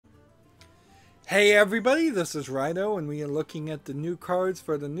Hey everybody, this is Rydo, and we are looking at the new cards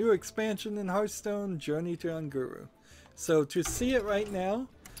for the new expansion in Hearthstone, Journey to Unguru. So to see it right now,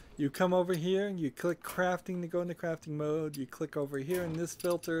 you come over here, you click crafting to go into crafting mode, you click over here in this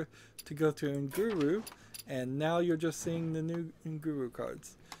filter to go to Unguru, and now you're just seeing the new Unguru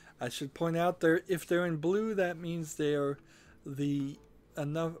cards. I should point out if they're in blue, that means they are the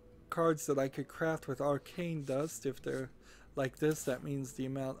enough cards that I could craft with arcane dust. If they're like this, that means the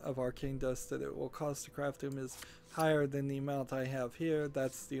amount of arcane dust that it will cost to craft them is higher than the amount I have here.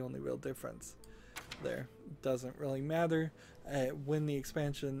 That's the only real difference there. It doesn't really matter. When the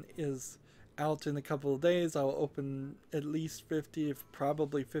expansion is out in a couple of days, I'll open at least 50, if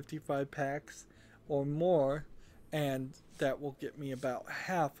probably 55 packs or more, and that will get me about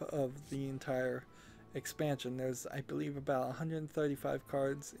half of the entire expansion. There's, I believe, about 135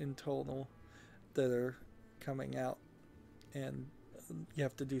 cards in total that are coming out, and you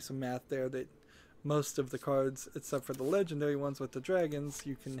have to do some math there that most of the cards, except for the legendary ones with the dragons,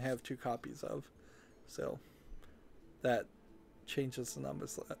 you can have 2 copies of. So that changes the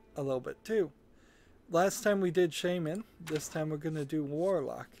numbers a little bit too. Last time we did Shaman, this time we're going to do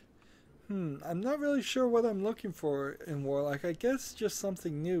Warlock. I'm not really sure what I'm looking for in Warlock. I guess just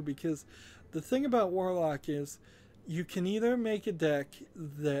something new, because the thing about Warlock is you can either make a deck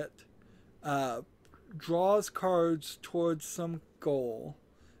that draws cards towards some goal.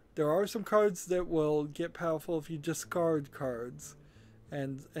 There are some cards that will get powerful if you discard cards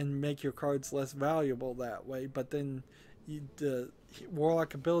and make your cards less valuable that way, but then the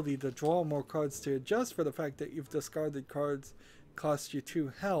Warlock ability to draw more cards to adjust for the fact that you've discarded cards costs you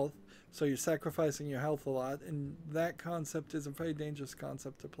 2 health, so you're sacrificing your health a lot, and that concept is a very dangerous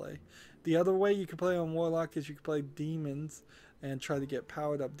concept to play. The other way you can play on Warlock is you can play demons and try to get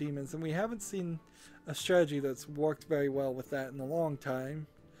powered up demons, and we haven't seen a strategy that's worked very well with that in a long time.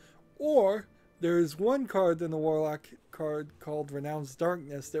 Or there is one card in the Warlock card called Renown's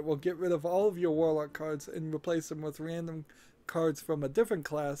Darkness that will get rid of all of your Warlock cards and replace them with random cards from a different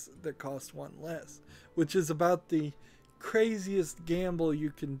class that cost 1 less, which is about the craziest gamble you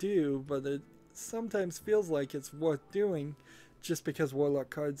can do, but it sometimes feels like it's worth doing just because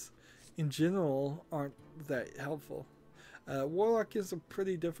Warlock cards in general aren't that helpful. Warlock is a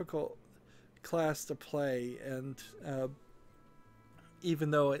pretty difficult class to play, and even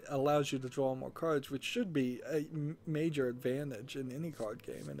though it allows you to draw more cards, which should be a major advantage in any card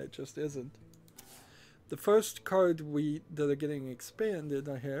game, and it just isn't. The first card that are getting expanded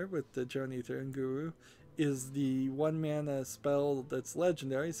here with the Journey to Unguru is the 1 mana spell that's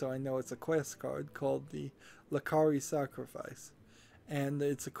legendary, so I know it's a quest card, called the Lakari Sacrifice. And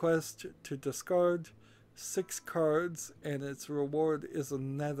it's a quest to discard 6 cards, and its reward is a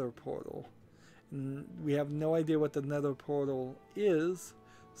nether portal. And we have no idea what the nether portal is,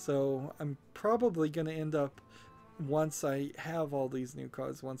 so I'm probably going to end up, once I have all these new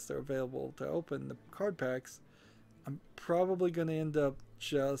cards, once they're available to open the card packs, I'm probably going to end up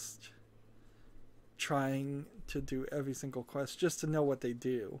just trying to do every single quest just to know what they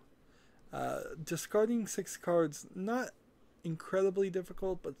do. Discarding 6 cards, not incredibly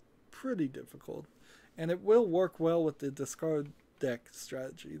difficult, but pretty difficult, and it will work well with the discard deck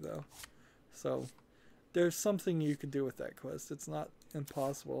strategy though, so there's something you could do with that quest. It's not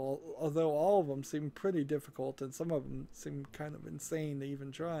impossible, although all of them seem pretty difficult, and some of them seem kind of insane to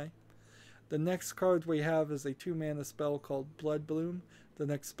even try. The next card we have is a 2 mana spell called Blood Bloom. The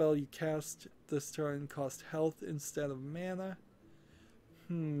next spell you cast this turn costs health instead of mana.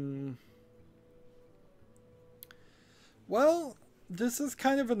 Well, this is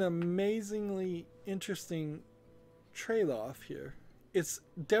kind of an amazingly interesting trade-off here. It's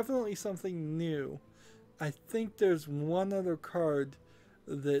definitely something new. I think there's one other card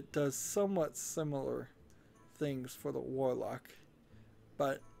that does somewhat similar things for the Warlock,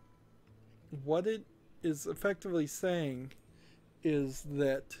 but what it is effectively saying is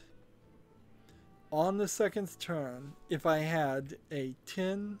that on the 2nd turn, if I had a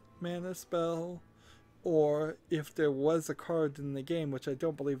 10 mana spell, or if there was a card in the game, which I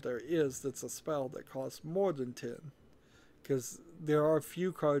don't believe there is, that's a spell that costs more than 10, because there are a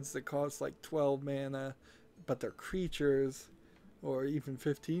few cards that cost like 12 mana, but they're creatures, or even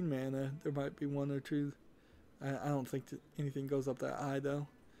 15 mana. There might be 1 or 2. I don't think that anything goes up that high though.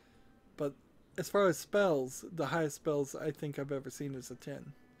 But as far as spells, the highest spells I think I've ever seen is a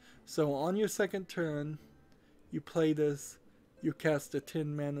 10. So on your 2nd turn, you play this, you cast a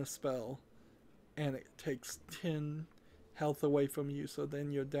 10 mana spell, and it takes 10 health away from you, so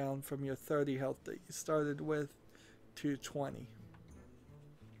then you're down from your 30 health that you started with to 20.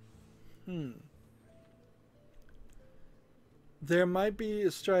 There might be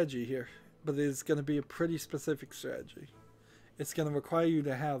a strategy here. but it's going to be a pretty specific strategy. It's going to require you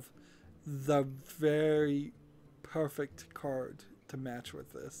to have the very perfect card to match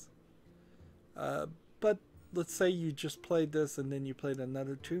with this. But let's say you just played this and then you played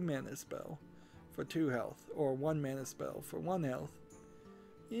another 2 mana spell for 2 health, or 1 mana spell for 1 health.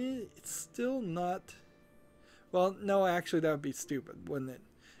 It's still not... Well, no, actually that would be stupid, wouldn't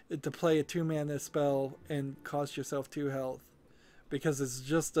it? To play a 2 mana spell and cost yourself 2 health, because it's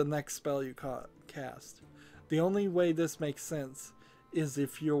just the next spell you cast. The only way this makes sense is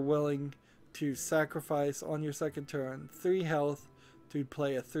if you're willing to sacrifice on your second turn 3 health to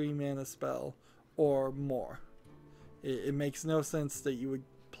play a 3 mana spell or more. It makes no sense that you would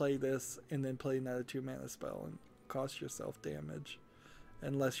play this and then play another 2 mana spell and cost yourself damage,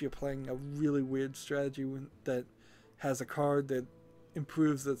 unless you're playing a really weird strategy that has a card that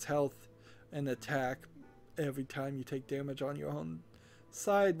improves its health and attack every time you take damage on your own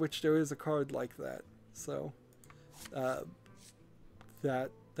side, which there is a card like that. So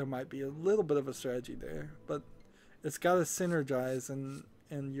that there might be a little bit of a strategy there, but it's got to synergize,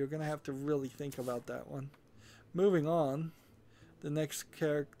 and you're gonna have to really think about that one. Moving on, the next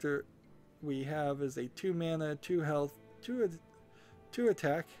character we have is a 2 mana, 2 health, 2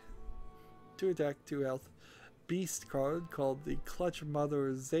 attack, 2 health beast card called the Clutch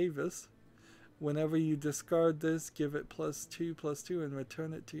Mother Zavis. Whenever you discard this, give it +2/+2 and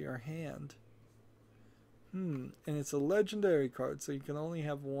return it to your hand. And it's a legendary card, so you can only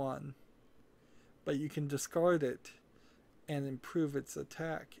have 1. But you can discard it and improve its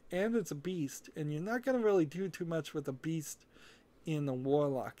attack. And it's a beast, and you're not going to really do too much with a beast in the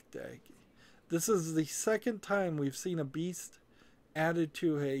Warlock deck. This is the second time we've seen a beast added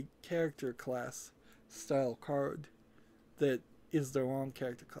to a character class style card that is their own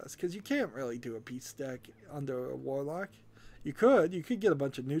character class, because you can't really do a beast deck under a Warlock. You could get a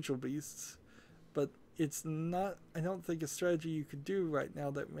bunch of neutral beasts, but it's not, I don't think, a strategy you could do right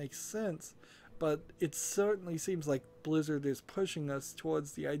now that makes sense. But it certainly seems like Blizzard is pushing us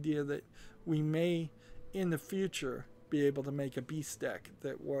towards the idea that we may in the future be able to make a beast deck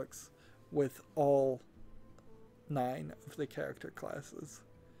that works with all 9 of the character classes,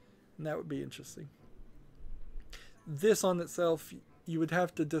 and that would be interesting. This on itself, you would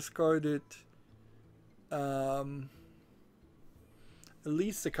have to discard it at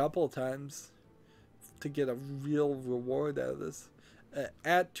least a couple of times to get a real reward out of this.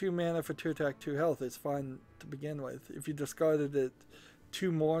 At 2 mana for 2 attack, 2 health, it's fine to begin with. If you discarded it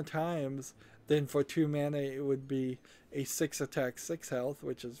 2 more times, then for 2 mana it would be a 6 attack, 6 health,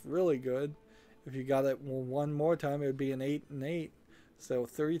 which is really good. If you got it 1 more time, it would be an 8 and 8. So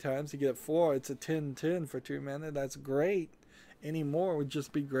 3 times you get 4. It's a 10/10 for 2 mana. That's great. Any more would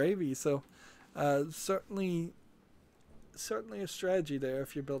just be gravy. So certainly a strategy there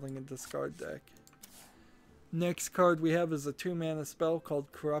if you're building a discard deck. Next card we have is a 2 mana spell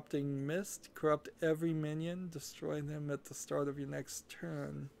called Corrupting Mist. Corrupt every minion. Destroy them at the start of your next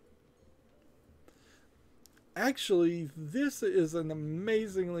turn. Actually, this is an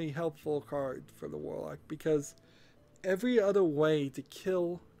amazingly helpful card for the Warlock, because every other way to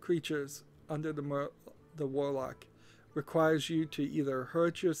kill creatures under the Warlock requires you to either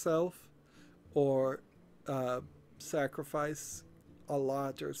hurt yourself or sacrifice a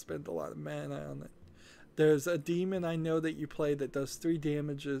lot or spend a lot of mana on it. There's a demon I know that you play that does 3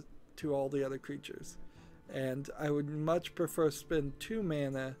 damage to all the other creatures, and I would much prefer spend 2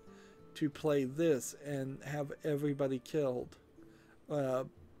 mana to play this and have everybody killed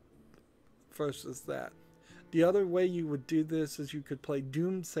versus that. The other way you would do this is you could play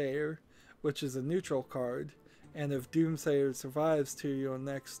Doomsayer, which is a neutral card, and if Doomsayer survives to your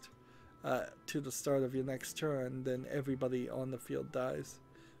next to the start of your next turn, then everybody on the field dies.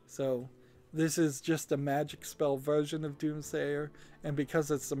 So this is just a magic spell version of Doomsayer, and because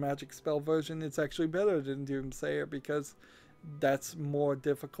it's a magic spell version, it's actually better than Doomsayer because that's more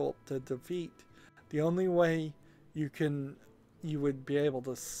difficult to defeat. The only way you would be able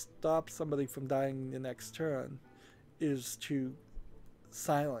to stop somebody from dying the next turn is to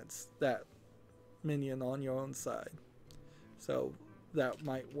silence that minion on your own side. So that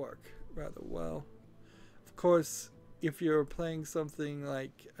might work rather well. Of course, if you're playing something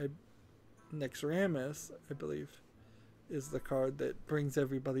like Nexramus, I believe, is the card that brings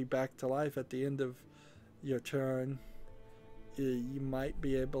everybody back to life at the end of your turn, you might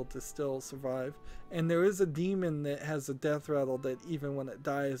be able to still survive. And there is a demon that has a death rattle that even when it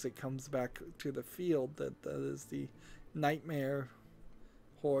dies, it comes back to the field. That is the Nightmare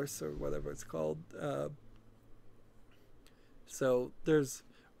Horse, or whatever it's called. So there's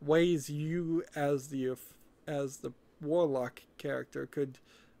ways you, as the Warlock character, could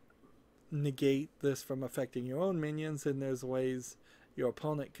negate this from affecting your own minions, and there's ways your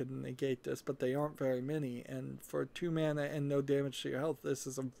opponent could negate this, but they aren't very many. And for 2 mana and no damage to your health, this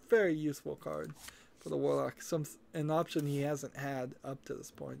is a very useful card for the Warlock. An option he hasn't had up to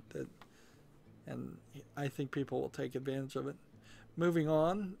this point, and I think people will take advantage of it. Moving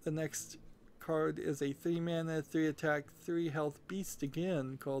on, the next card is a 3 mana, 3 attack, 3 health beast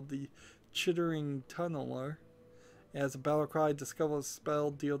again, called the Chittering Tunneler. It has a battle cry, discover a spell,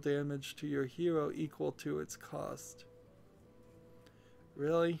 deal damage to your hero equal to its cost.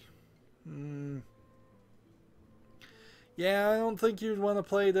 Really? Yeah, I don't think you'd want to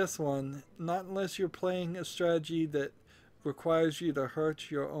play this one. Not unless you're playing a strategy that requires you to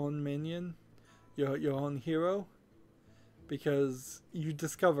hurt your own minion, your own hero. Because you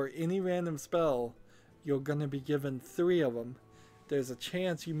discover any random spell, you're going to be given 3 of them. There's a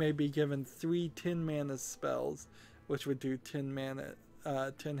chance you may be given 3 10 mana spells, which would do 10 mana,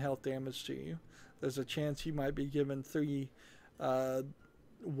 10 health damage to you. There's a chance you might be given 3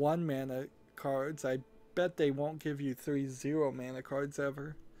 1 mana cards. I bet they won't give you 3 0 mana cards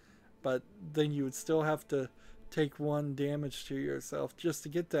ever, but then you would still have to take 1 damage to yourself just to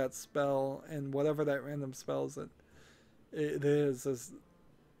get that spell, and whatever that random spell is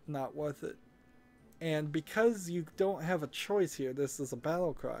not worth it. And because you don't have a choice here, this is a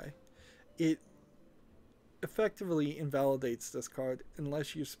battle cry, it effectively invalidates this card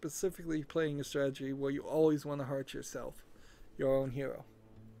unless you're specifically playing a strategy where you always want to hurt yourself, your own hero,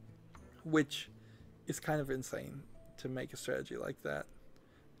 which is kind of insane to make a strategy like that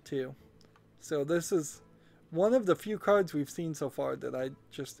too. So this is one of the few cards we've seen so far that I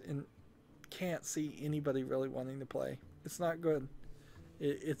just can't see anybody really wanting to play. It's not good.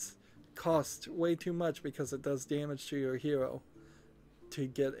 It's cost way too much because it does damage to your hero to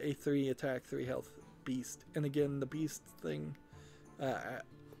get a 3 attack, 3 health beast. And again, the beast thing,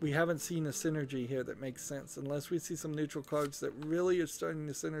 we haven't seen a synergy here that makes sense unless we see some neutral cards that really are starting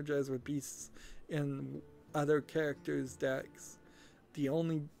to synergize with beasts in other characters' decks. The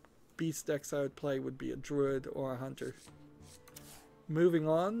only beast decks I would play would be a druid or a hunter. Moving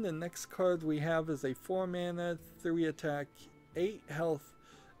on, the next card we have is a 4 mana, 3 attack, 8 health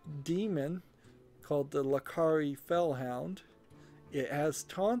demon called the Lakari Fellhound. It has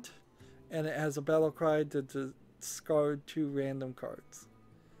taunt, and it has a battle cry to discard 2 random cards.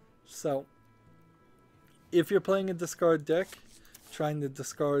 So, if you're playing a discard deck, trying to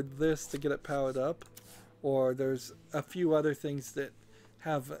discard this to get it powered up, or there's a few other things that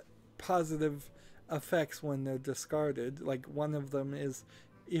have positive effects when they're discarded, like one of them is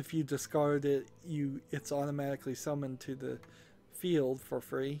if you discard it, it's automatically summoned to the field for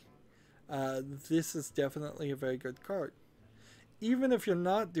free. This is definitely a very good card. Even if you're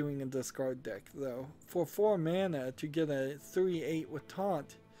not doing a discard deck, though, for 4 mana to get a 3/8 with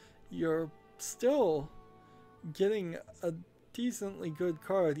taunt, you're still getting a decently good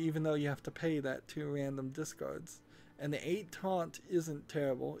card, even though you have to pay that 2 random discards. And the 8 taunt isn't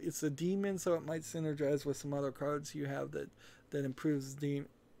terrible. It's a demon, so it might synergize with some other cards you have that improves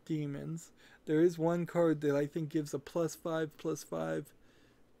demons. There is one card that I think gives a +5/+5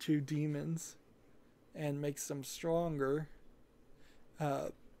 to demons and makes them stronger.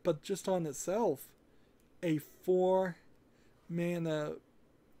 But just on itself, a 4 mana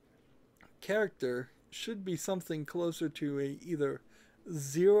character should be something closer to a either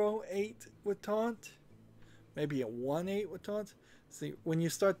 0/8 with taunt, maybe a 1/8 with taunt. See, when you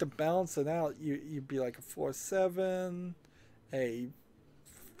start to balance it out, you'd be like a 4/7, a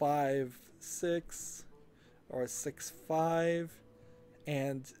 5/6, or a 6/5.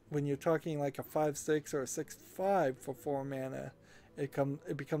 And when you're talking like a 5/6 or a 6/5 for 4 mana,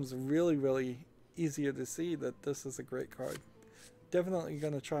 it becomes really, really easier to see that this is a great card. Definitely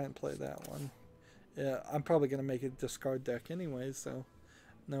going to try and play that one. I'm probably going to make a discard deck anyway, so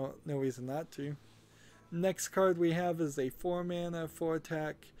no reason not to. Next card we have is a 4 mana, 4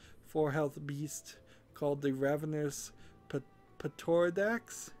 attack, 4 health beast called the Ravenous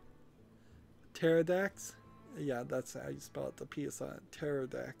Pterodax. Pterodax? Yeah, that's how you spell it. The P is on it.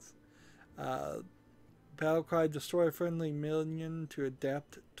 Pterodax. Battle cry, destroy a friendly minion to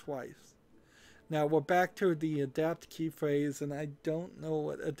adapt twice. Now we're back to the adapt key phrase, and I don't know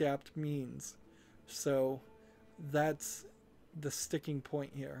what adapt means. So that's the sticking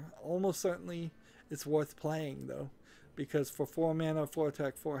point here. Almost certainly it's worth playing though, because for 4 mana, 4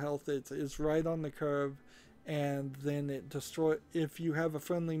 attack, 4 health, it's right on the curve, and then it if you have a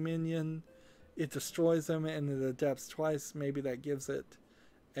friendly minion, it destroys them and it adapts twice. Maybe that gives it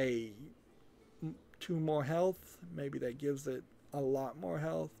a 2 more health, maybe that gives it a lot more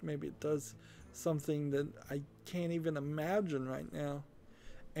health, maybe it does something that I can't even imagine right now.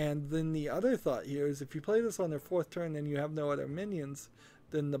 And then the other thought here is if you play this on their fourth turn and you have no other minions,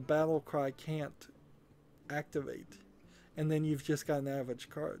 then the battle cry can't activate. And then you've just got an average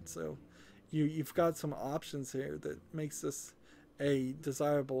card. So you've got some options here that makes this a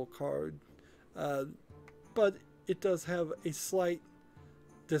desirable card. But it does have a slight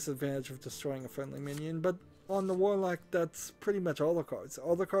disadvantage of destroying a friendly minion. But on the Warlock, that's pretty much all the cards.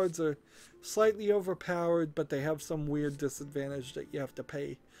 All the cards are slightly overpowered, but they have some weird disadvantage that you have to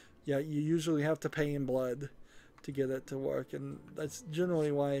pay. Yeah, you usually have to pay in blood to get it to work, and that's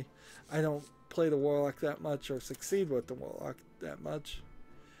generally why I don't play the Warlock that much or succeed with the Warlock that much.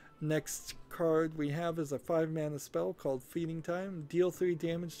 Next card we have is a 5-mana spell called Feeding Time. Deal 3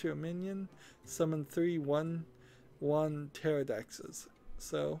 damage to a minion. Summon 3 1/1 pterodactyls.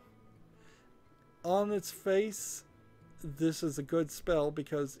 So, on its face, this is a good spell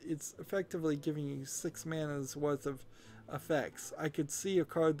because it's effectively giving you 6 mana's worth of effects. I could see a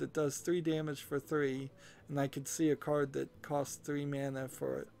card that does 3 damage for 3, and I could see a card that costs 3 mana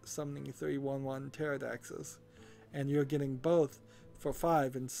for summoning 3 1/1 pterodactyls. And you're getting both for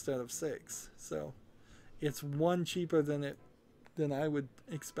 5 instead of 6. So it's 1 cheaper than I would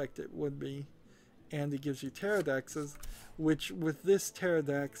expect it would be. And it gives you pterodactyls, which with this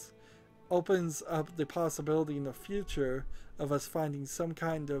pterodactyl opens up the possibility in the future of us finding some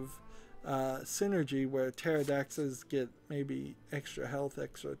kind of synergy where pterodactyls get maybe extra health,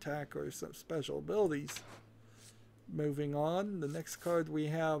 extra attack, or some special abilities. Moving on, the next card we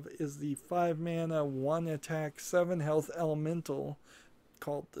have is the 5-mana 1 attack 7 health elemental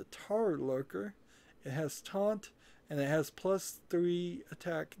called the Tar Lurker. It has taunt and it has +3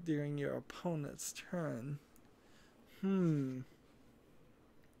 attack during your opponent's turn.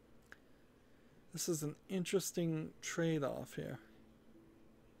 This is an interesting trade-off here.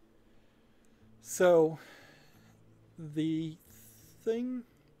 So, the thing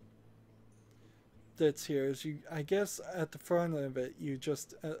that's here is I guess at the front of it, you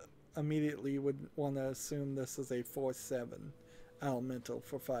just immediately would want to assume this is a 4/7 elemental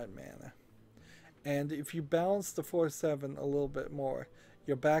for 5 mana. And if you balance the 4/7 a little bit more,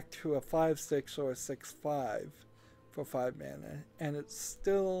 you're back to a 5/6 or a 6/5 for 5 mana, and it's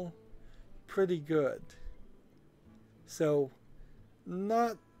still pretty good. So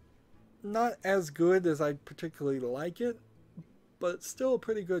not as good as I'd particularly like it, but still a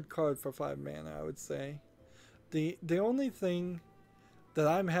pretty good card for 5 mana, I would say. The only thing that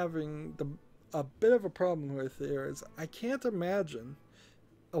I'm having a bit of a problem with here is I can't imagine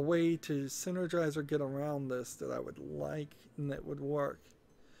a way to synergize or get around this that I would like and that would work.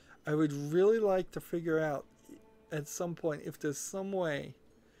 I would really like to figure out at some point if there's some way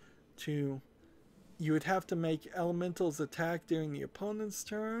to, you would have to make elementals attack during the opponent's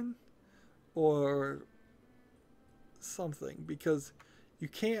turn or something, because you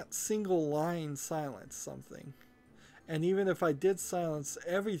can't single line silence something. And even if I did silence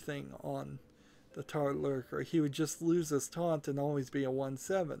everything on the Tar Lurker, he would just lose his taunt and always be a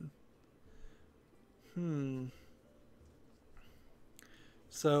 1/7.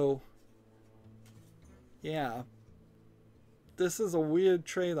 So, yeah. This is a weird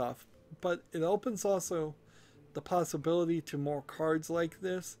trade-off, but it opens also the possibility to more cards like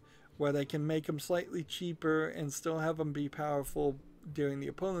this, where they can make them slightly cheaper and still have them be powerful during the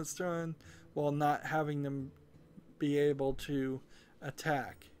opponent's turn, while not having them be able to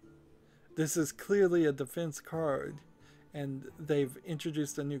attack. This is clearly a defense card, and they've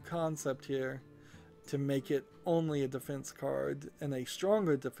introduced a new concept here to make it only a defense card and a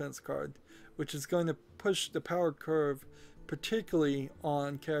stronger defense card, which is going to push the power curve, particularly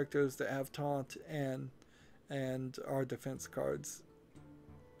on characters that have taunt and are defense cards,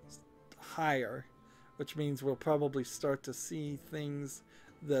 higher, which means we'll probably start to see things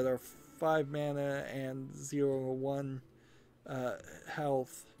that are 5 mana and 0/1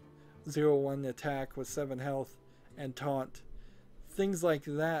 health, 0/1 attack with 7 health and taunt. Things like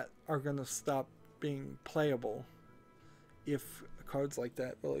that are going to stop being playable if cards like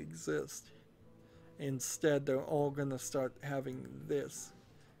that really exist. Instead, they're all going to start having this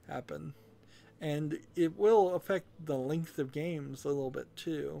happen. And it will affect the length of games a little bit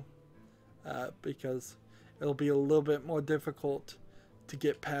too, because it'll be a little bit more difficult to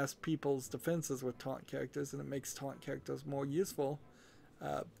get past people's defenses with taunt characters, and it makes taunt characters more useful.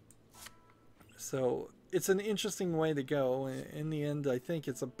 So it's an interesting way to go. In the end, I think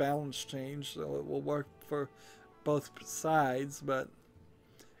it's a balance change, so it will work for both sides, but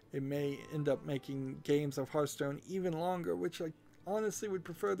it may end up making games of Hearthstone even longer, which I honestly would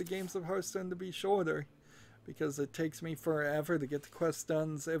prefer the games of Hearthstone to be shorter, because it takes me forever to get the quest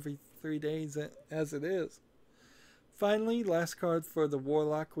done every 3 days as it is. Finally, last card for the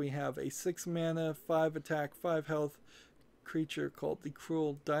Warlock, we have a 6 mana, 5 attack, 5 health creature called the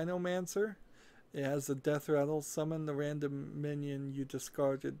Cruel Dinomancer. It has a death rattle. Summon the random minion you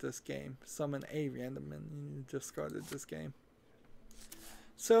discarded this game. Summon a random minion you discarded this game.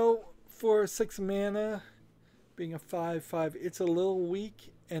 So, for 6 mana, being a 5/5, it's a little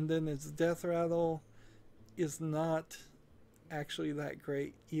weak, and then its death rattle is not actually that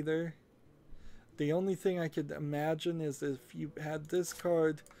great either. The only thing I could imagine is if you had this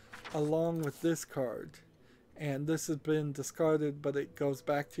card along with this card, and this has been discarded but it goes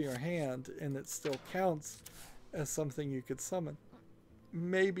back to your hand and it still counts as something you could summon.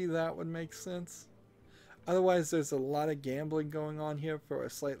 Maybe that would make sense. Otherwise, there's a lot of gambling going on here for a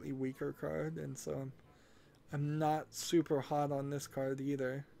slightly weaker card, and so I'm not super hot on this card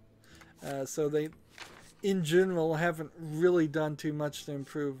either. So they, in general, haven't really done too much to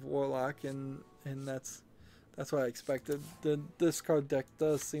improve Warlock, and that's what I expected. This card deck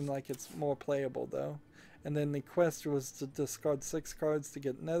does seem like it's more playable though. And then the quest was to discard 6 cards to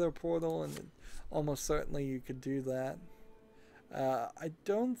get Nether Portal, and almost certainly you could do that. I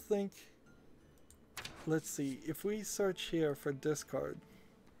don't think... Let's see, if we search here for discard,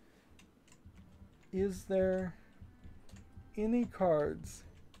 is there any cards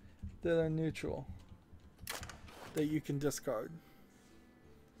that are neutral that you can discard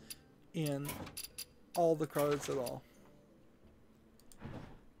in all the cards at all?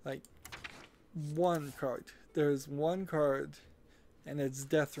 Like, one card. There's one card, and it's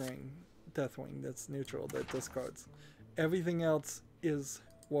Deathwing that's neutral, that discards. Everything else is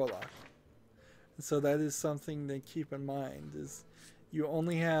Warlock. So that is something to keep in mind, is you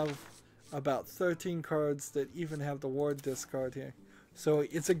only have about 13 cards that even have the ward discard here. So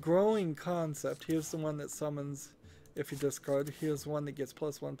it's a growing concept. Here's the one that summons if you discard. Here's one that gets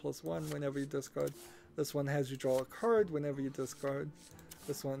 +1/+1 whenever you discard. This one has you draw a card whenever you discard.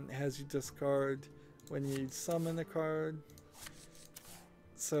 This one has you discard when you summon a card.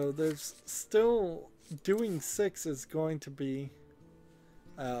 So there's still... Doing 6 is going to be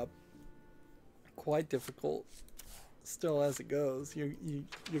quite difficult still as it goes. You're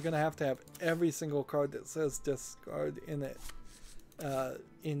going to have every single card that says discard in it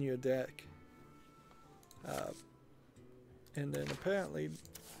in your deck. And then apparently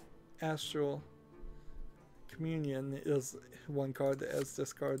Astral Communion is one card that has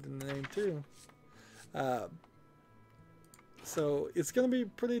discard in the name too. So it's going to be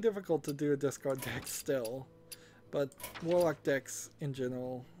pretty difficult to do a discard deck still, but Warlock decks in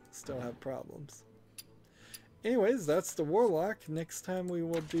general still have problems. Anyways, that's the Warlock. Next time we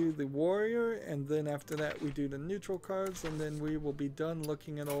will do the Warrior, and then after that we do the neutral cards, and then we will be done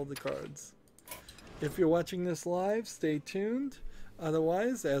looking at all the cards. If you're watching this live, stay tuned.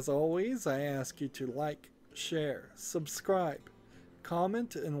 Otherwise, as always, I ask you to like, share, subscribe,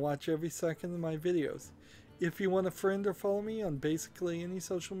 comment, and watch every second of my videos. If you want to friend or follow me on basically any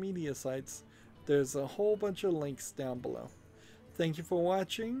social media sites, there's a whole bunch of links down below. Thank you for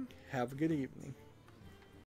watching. Have a good evening.